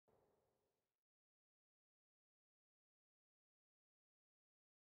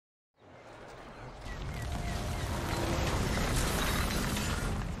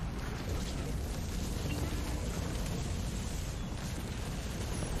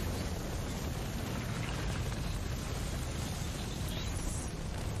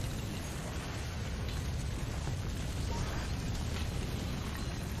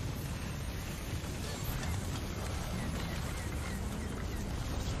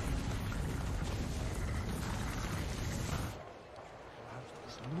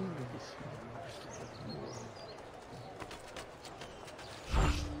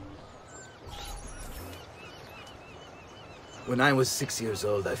When I was 6 years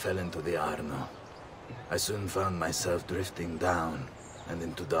old, I fell into the Arno. I soon found myself drifting down and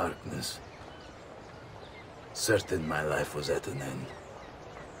into darkness. Certain my life was at an end.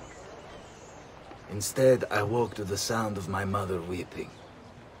 Instead, I woke to the sound of my mother weeping.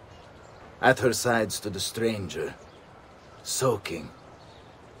 At her side stood a stranger, soaking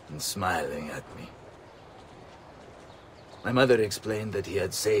and smiling at me. My mother explained that he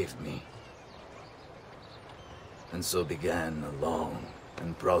had saved me. And so began a long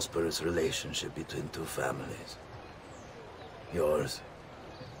and prosperous relationship between two families. Yours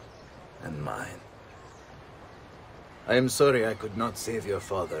and mine. I am sorry I could not save your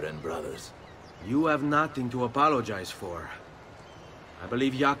father and brothers. You have nothing to apologize for. I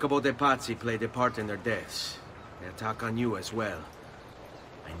believe Jacopo de Pazzi played a part in their deaths. They attack on you as well.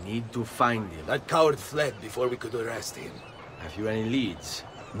 I need to find him. That coward fled before we could arrest him. Have you any leads?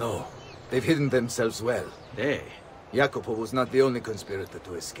 No. They've hidden themselves well. They? Jacopo was not the only conspirator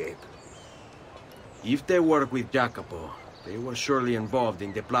to escape. If they work with Jacopo, they were surely involved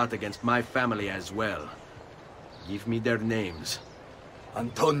in the plot against my family as well. Give me their names.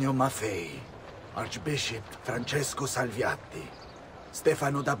 Antonio Maffei, Archbishop Francesco Salviati,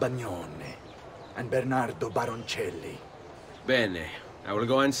 Stefano da Bagnone, and Bernardo Baroncelli. Bene. I will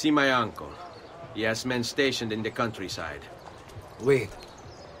go and see my uncle. He has men stationed in the countryside. Wait.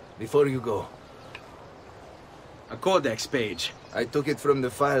 Before you go. A codex page. I took it from the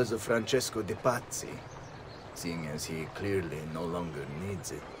files of Francesco de Pazzi, seeing as he clearly no longer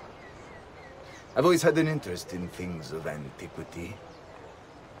needs it. I've always had an interest in things of antiquity,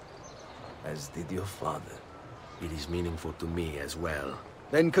 as did your father. It is meaningful to me as well.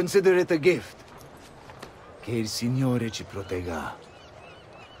 Then consider it a gift. Che il Signore ci protegga.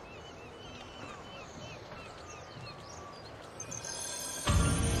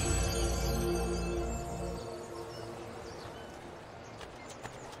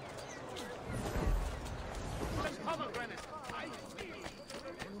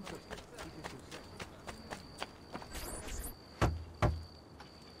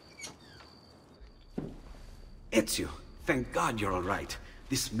 Ezio, thank God you're all right.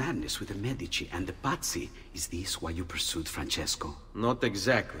 This madness with the Medici and the Pazzi, is this why you pursued Francesco? Not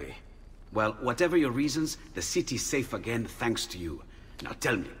exactly. Well, whatever your reasons, the city's safe again thanks to you. Now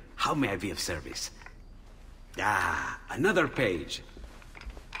tell me, how may I be of service? Ah, another page.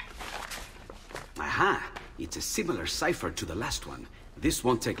 Aha, it's a similar cipher to the last one. This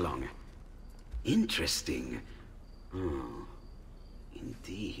won't take long. Interesting. Oh,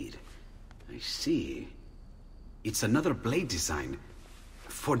 indeed. I see. It's another blade design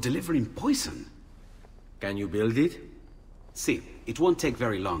for delivering poison. Can you build it? See, it won't take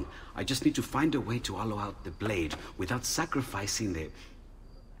very long. I just need to find a way to hollow out the blade without sacrificing the...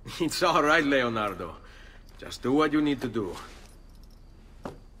 It's all right, Leonardo. Just do what you need to do.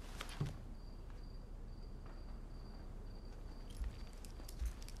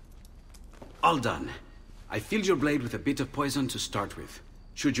 All done. I filled your blade with a bit of poison to start with.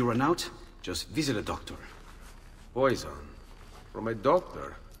 Should you run out, just visit a doctor. Poison? From a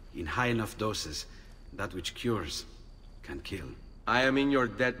doctor? In high enough doses, that which cures can kill. I am in your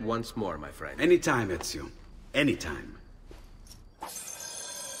debt once more, my friend. Anytime, Ezio. Anytime.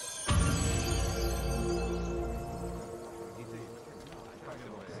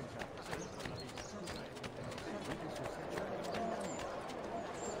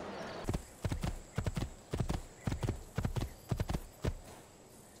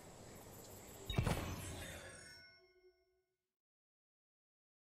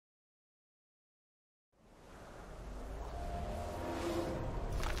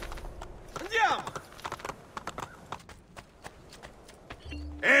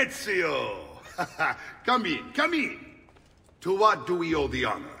 Ezio! Come in, come in! To what do we owe the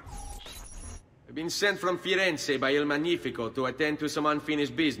honor? I've been sent from Firenze by Il Magnifico to attend to some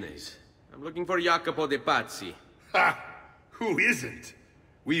unfinished business. I'm looking for Jacopo de Pazzi. Ha! Who isn't?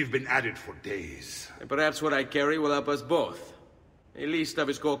 We've been at it for days. And perhaps what I carry will help us both. A list of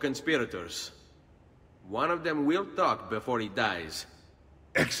his co-conspirators. One of them will talk before he dies.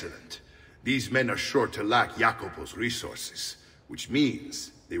 Excellent. These men are sure to lack Jacopo's resources, which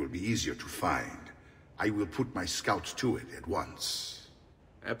means they will be easier to find. I will put my scouts to it at once.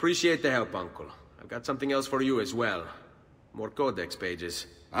 I appreciate the help, Uncle. I've got something else for you as well. More codex pages.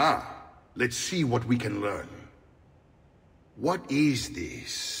 Ah, let's see what we can learn. What is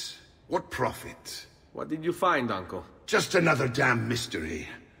this? What profit? What did you find, Uncle? Just another damn mystery.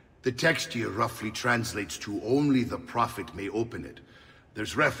 The text here roughly translates to only the prophet may open it.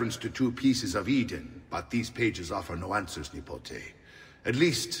 There's reference to 2 pieces of Eden, but these pages offer no answers, Nipote. At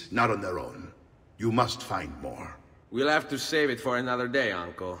least, not on their own. You must find more. We'll have to save it for another day,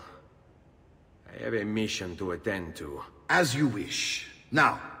 Uncle. I have a mission to attend to. As you wish.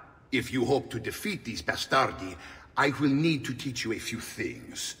 Now, if you hope to defeat these bastardi, I will need to teach you a few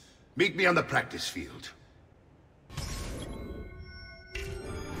things. Meet me on the practice field.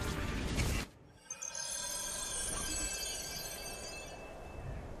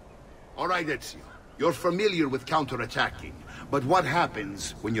 All right, Ezio. You're familiar with counterattacking, but what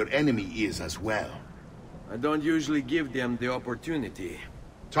happens when your enemy is as well? I don't usually give them the opportunity.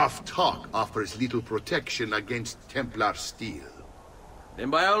 Tough talk offers little protection against Templar steel. Then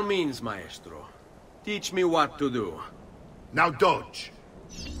by all means, Maestro. Teach me what to do. Now dodge.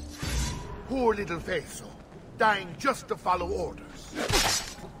 Poor little Feso, dying just to follow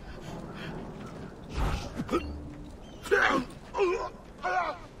orders.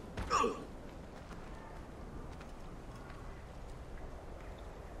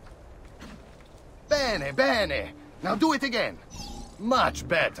 Bene, bene. Now do it again. Much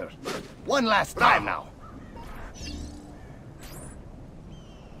better. One last time now.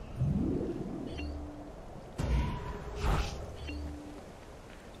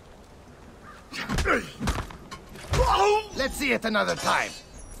 Let's see it another time.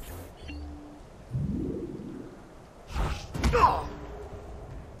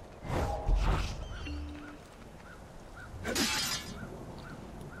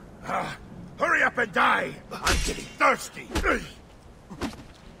 Hurry up and die! I'm getting thirsty!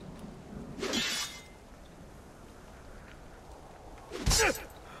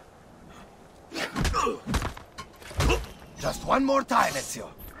 Just one more time, Ezio.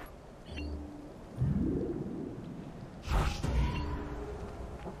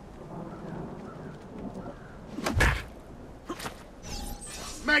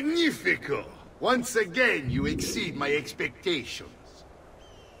 Magnifico! Once again, you exceed my expectations.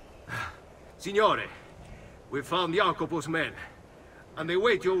 Signore, we found Jacopo's men, and they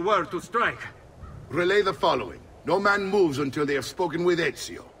wait your word to strike. Relay the following. No man moves until they have spoken with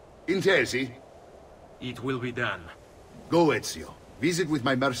Ezio. Intesi? It will be done. Go, Ezio. Visit with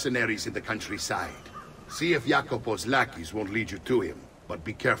my mercenaries in the countryside. See if Jacopo's lackeys won't lead you to him. But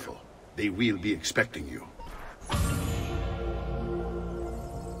be careful. They will be expecting you.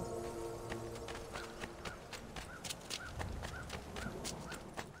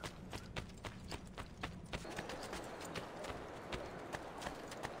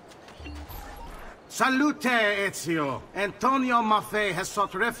 Salute, Ezio! Antonio Maffei has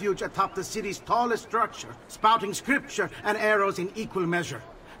sought refuge atop the city's tallest structure, spouting scripture and arrows in equal measure.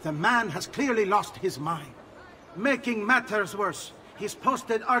 The man has clearly lost his mind. Making matters worse, he's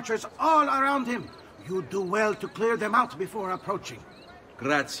posted archers all around him. You do well to clear them out before approaching.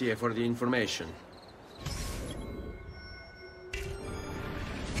 Grazie for the information.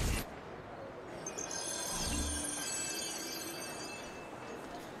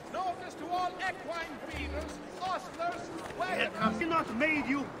 Has he not made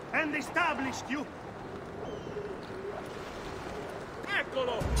you and established you?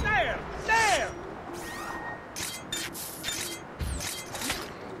 Eccolo! There! There!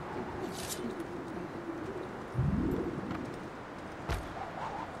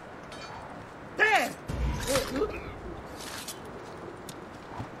 There!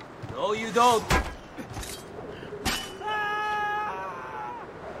 No, you don't.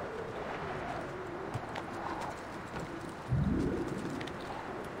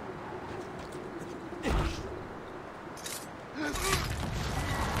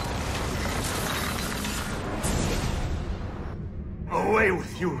 Away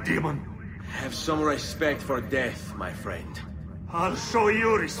with you, demon! Have some respect for death, my friend. I'll show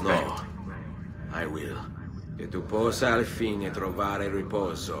you respect. No, I will. Che tu possa al fine trovare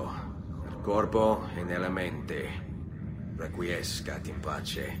riposo, nel corpo e nella mente. Requiescat in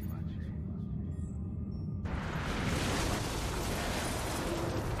pace.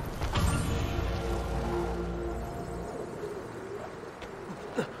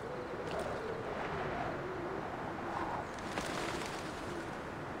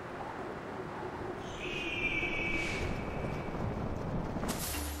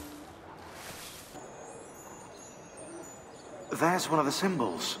 There's one of the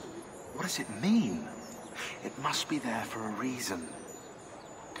symbols. What does it mean? It must be there for a reason.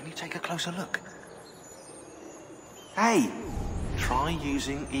 Can you take a closer look? Hey! Try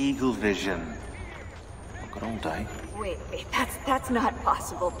using eagle vision. Not got all day. Wait, that's not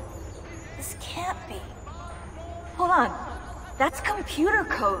possible. This can't be. Hold on. That's computer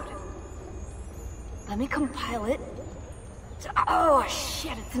code. Let me compile it. Oh,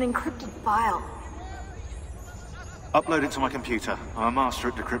 shit, it's an encrypted file. Upload it to my computer. I'm a master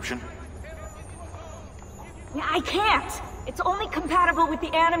at decryption. I can't! It's only compatible with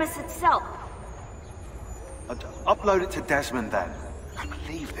the Animus itself. Upload it to Desmond, then. I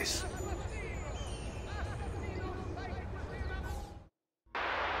believe this.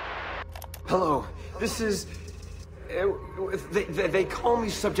 Hello, this is... They call me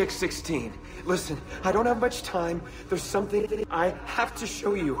Subject 16. Listen, I don't have much time. There's something I have to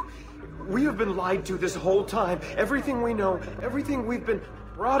show you. We have been lied to this whole time. Everything we know, everything we've been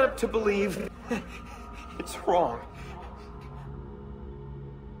brought up to believe, it's wrong.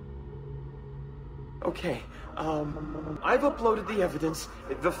 Okay, I've uploaded the evidence,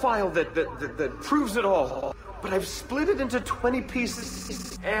 the file that proves it all. But I've split it into 20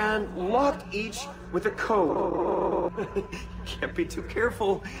 pieces and locked each with a code. Can't be too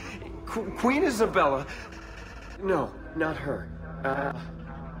careful. Queen Isabella. No, not her.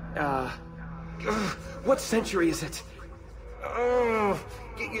 What century is it?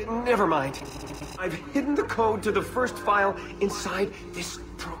 Never mind. I've hidden the code to the first file inside this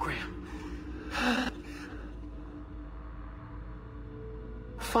program.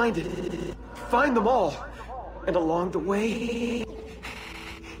 Find it. Find them all. And along the way,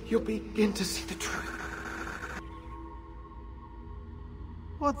 you'll begin to see the truth.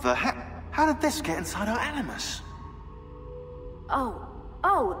 What the heck? How did this get inside our Animus?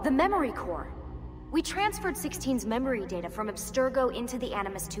 Oh, the memory core. We transferred 16's memory data from Abstergo into the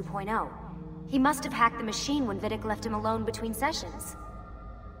Animus 2.0. He must have hacked the machine when Vidic left him alone between sessions.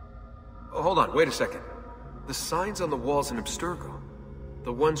 Oh, hold on, wait a second. The signs on the walls in Abstergo,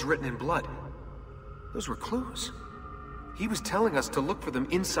 the ones written in blood, those were clues. He was telling us to look for them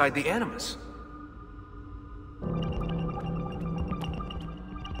inside the Animus.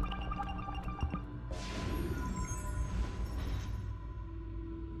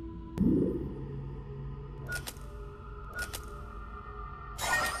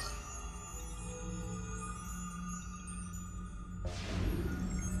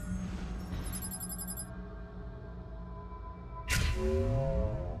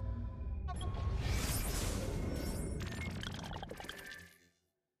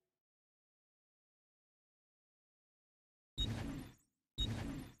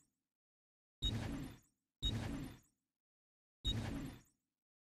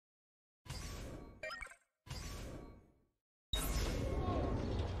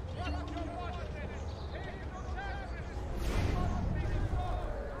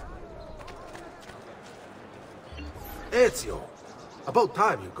 Ezio, about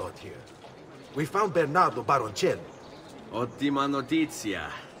time you got here. We found Bernardo Baroncelli. Ottima notizia.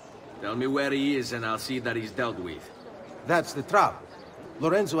 Tell me where he is and I'll see that he's dealt with. That's the trouble.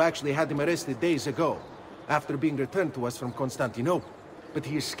 Lorenzo actually had him arrested days ago, after being returned to us from Constantinople. But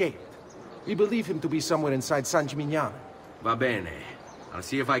he escaped. We believe him to be somewhere inside San Gimignano. Va bene. I'll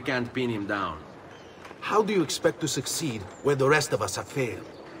see if I can't pin him down. How do you expect to succeed where the rest of us have failed?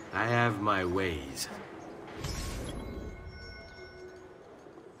 I have my ways.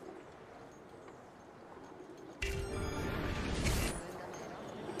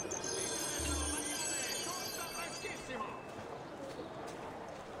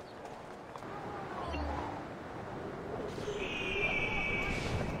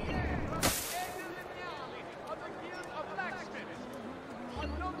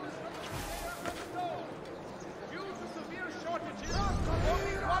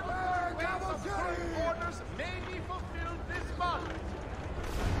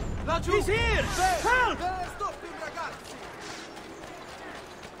 He's here! Help!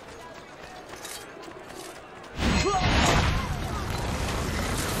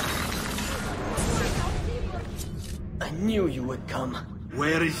 I knew you would come.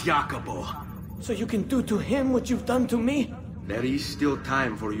 Where is Jacopo? So you can do to him what you've done to me? There is still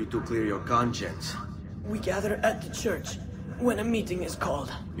time for you to clear your conscience. We gather at the church when a meeting is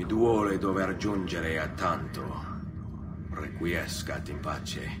called. Mi duole dover giungere a tanto. Requiescat in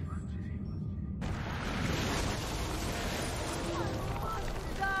pace.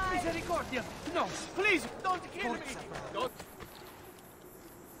 Misericordia! No, please, don't kill me! Don't...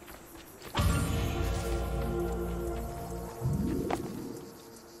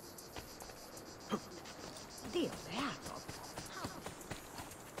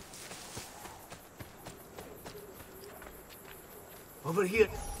 Over here.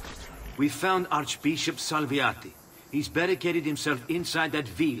 We found Archbishop Salviati. He's barricaded himself inside that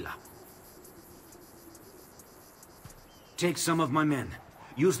villa. Take some of my men.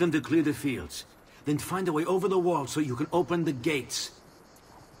 Use them to clear the fields. Then find a way over the wall so you can open the gates.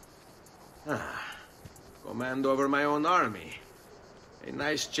 Command over my own army. A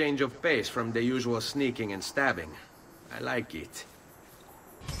nice change of pace from the usual sneaking and stabbing. I like it.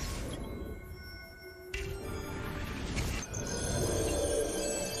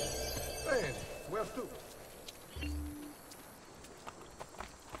 Bene, where to?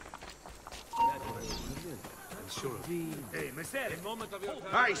 Hey, Messer, a moment of your time.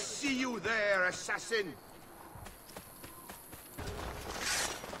 I see you there, assassin!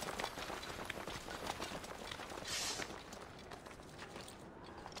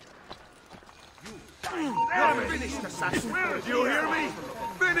 You're finished, assassin! Do you hear me?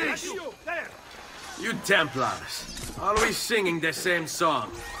 Finish! You Templars, always singing the same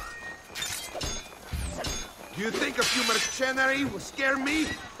song. Do you think a few mercenary will scare me?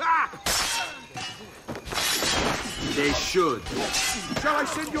 Ah! They should. Shall I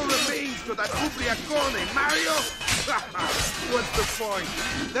send your remains to that Ubriacone, Mario? What's the point?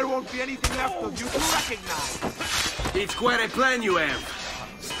 There won't be anything left of you to recognize. It's quite a plan you have.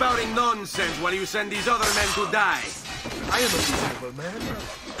 Spouting nonsense while you send these other men to die. I am a reasonable man.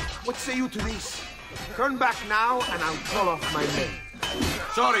 What say you to this? Turn back now, and I'll call off my men.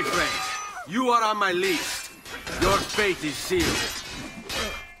 Sorry, friend. You are on my list. Your fate is sealed.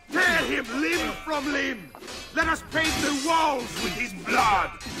 Tear him limb from limb! Let us paint the walls with his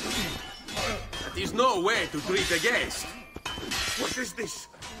blood! That is no way to treat a guest. What is this?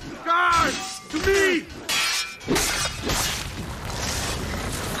 Guards! To me!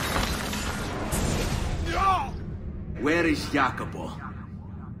 Where is Jacopo?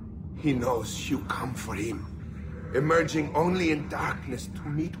 He knows you come for him, emerging only in darkness to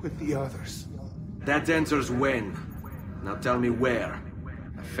meet with the others. That answers when. Now tell me where.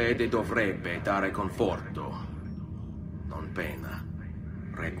 La fede dovrebbe dare conforto, non pena.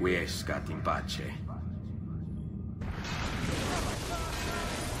 Requiescat in pace.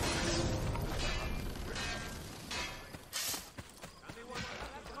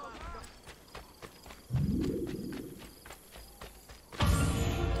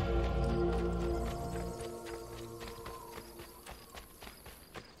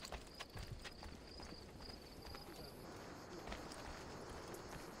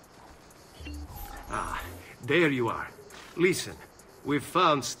 There you are. Listen, we've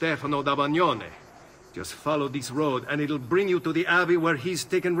found Stefano da Bagnone. Just follow this road and it'll bring you to the abbey where he's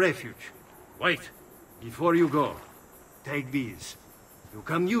taken refuge. Wait, before you go, take these. You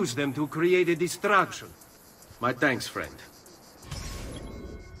can use them to create a distraction. My thanks, friend.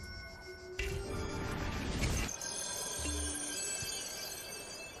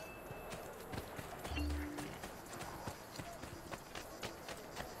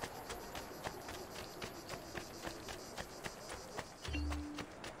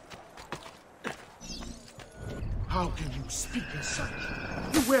 How can you speak as such?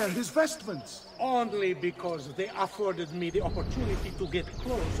 You wear his vestments. Only because they afforded me the opportunity to get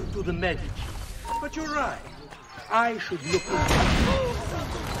closer to the Medici. But you're right. I should look into it.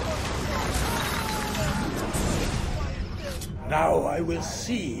 Now I will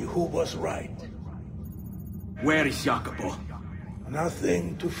see who was right. Where is Jacopo?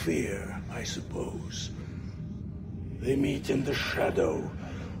 Nothing to fear, I suppose. They meet in the shadow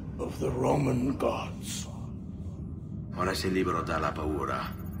of the Roman gods. Ora sei libero dalla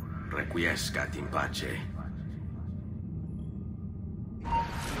paura. Requiescat in pace. I'm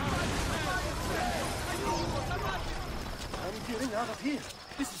getting out of here.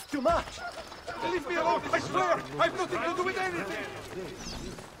 This is too much. Leave me alone, I swear! I've nothing to do with anything!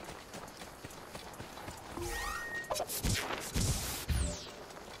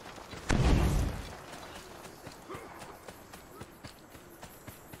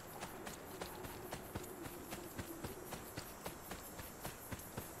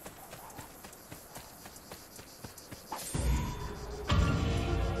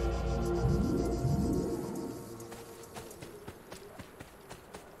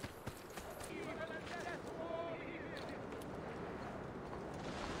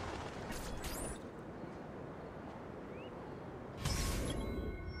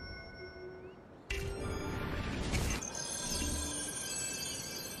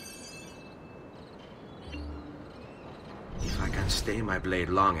 Stay my blade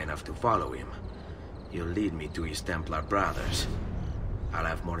long enough to follow him. He'll lead me to his Templar brothers. I'll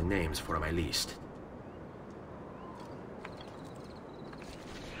have more names for my list.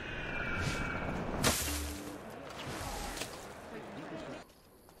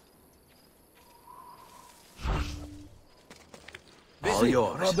 All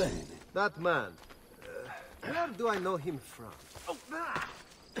yours. That man, where do I know him from? Oh, nah.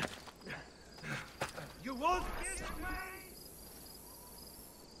 You won't get away!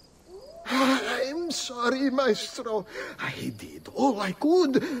 I'm I'm sorry, Maestro. I did all I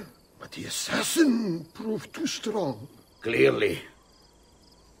could, but the assassin proved too strong. Clearly.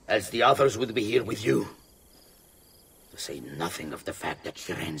 Else the others would be here with you. To say nothing of the fact that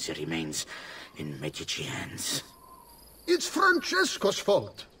Firenze remains in Medici hands. It's Francesco's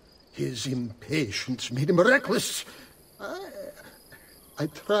fault. His impatience made him reckless. I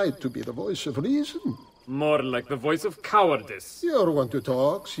tried to be the voice of reason. More like the voice of cowardice. You're one to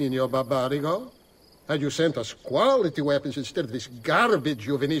talk, Signor Barbarigo. Had you sent us quality weapons instead of this garbage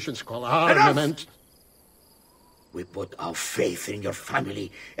you Venetians call armament... We put our faith in your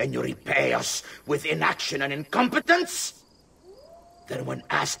family, and you repay us with inaction and incompetence? Then when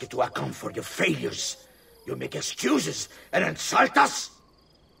asked to account for your failures, you make excuses and insult us?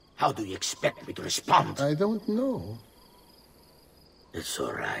 How do you expect me to respond? I don't know. It's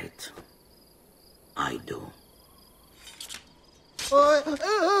all right. I do.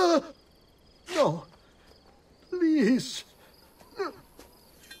 No. Please.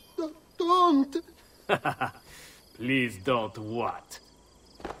 Don't. Please don't what?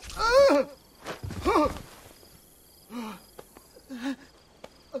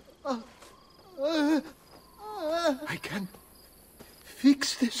 I can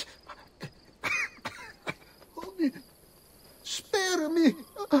fix this. Only spare me.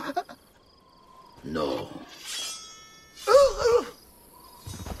 No.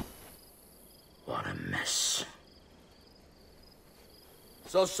 What a mess.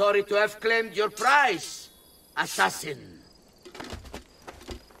 So sorry to have claimed your prize, assassin.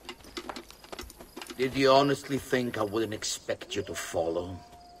 Did you honestly think I wouldn't expect you to follow?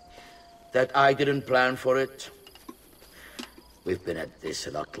 That I didn't plan for it? We've been at this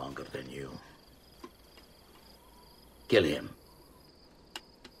a lot longer than you. Kill him.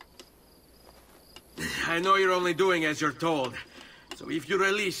 I know you're only doing as you're told. So if you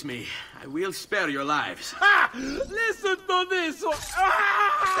release me, I will spare your lives. Ha! Listen to this!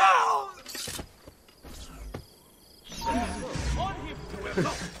 Ah! On him!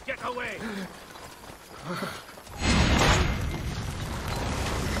 Get away!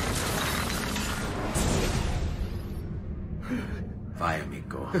 Vai,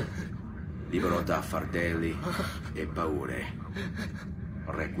 amico. Libero da fardelli e paure.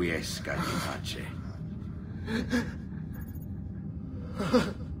 Requiesca in pace.